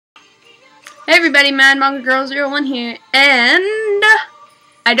Hey everybody, Mad Manga Girl 01 here, and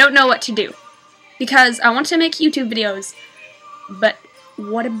I don't know what to do because I want to make YouTube videos, but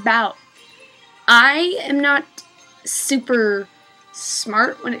what about? I am not super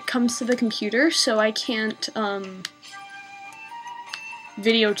smart when it comes to the computer, so I can't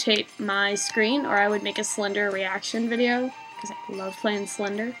videotape my screen, or I would make a Slender reaction video because I love playing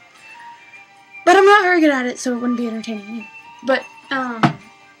Slender. But I'm not very good at it, so it wouldn't be entertaining you. But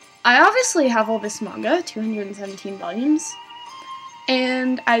I obviously have all this manga, 217 volumes,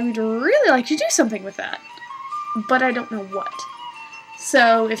 and I would really like to do something with that, but I don't know what.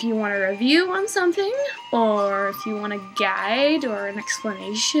 So if you want a review on something, or if you want a guide or an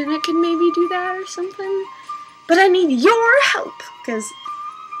explanation, I could maybe do that or something. But I need your help, because,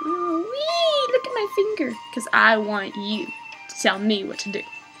 look at my finger, because I want you to tell me what to do.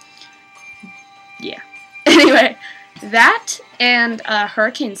 Yeah. Anyway. That and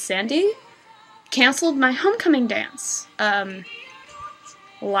Hurricane Sandy canceled my homecoming dance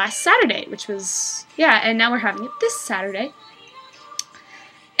last Saturday, which was, and now we're having it this Saturday.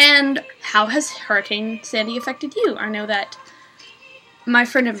 And how has Hurricane Sandy affected you? I know that my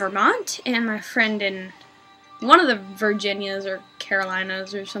friend in Vermont and my friend in one of the Virginias or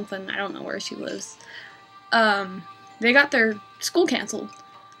Carolinas or something, I don't know where she lives, they got their school canceled.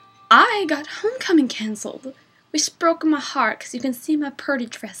 I got homecoming canceled, which broke my heart, because you can see my pretty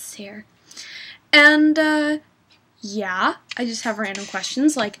dress here. And, yeah, I just have random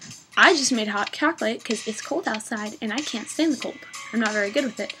questions, like, I just made hot chocolate because it's cold outside, and I can't stand the cold. I'm not very good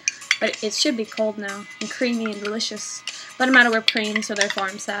with it, but it should be cold now, and creamy and delicious. But I'm out of whipped cream, so therefore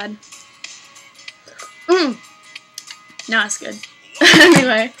I'm sad. No, it's good.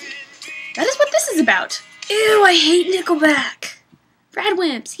 Anyway, that is what this is about. Ew, I hate Nickelback.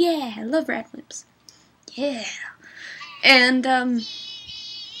 Radwimps, yeah, I love Radwimps. Yeah. And,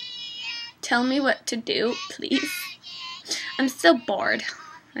 tell me what to do, please. I'm still bored,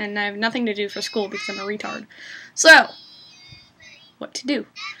 and I have nothing to do for school because I'm a retard. So, what to do?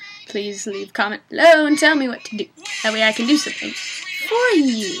 Please leave a comment below and tell me what to do. That way I can do something for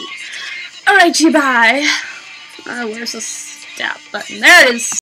you. Alright, bye. Where's the stop button? There it is.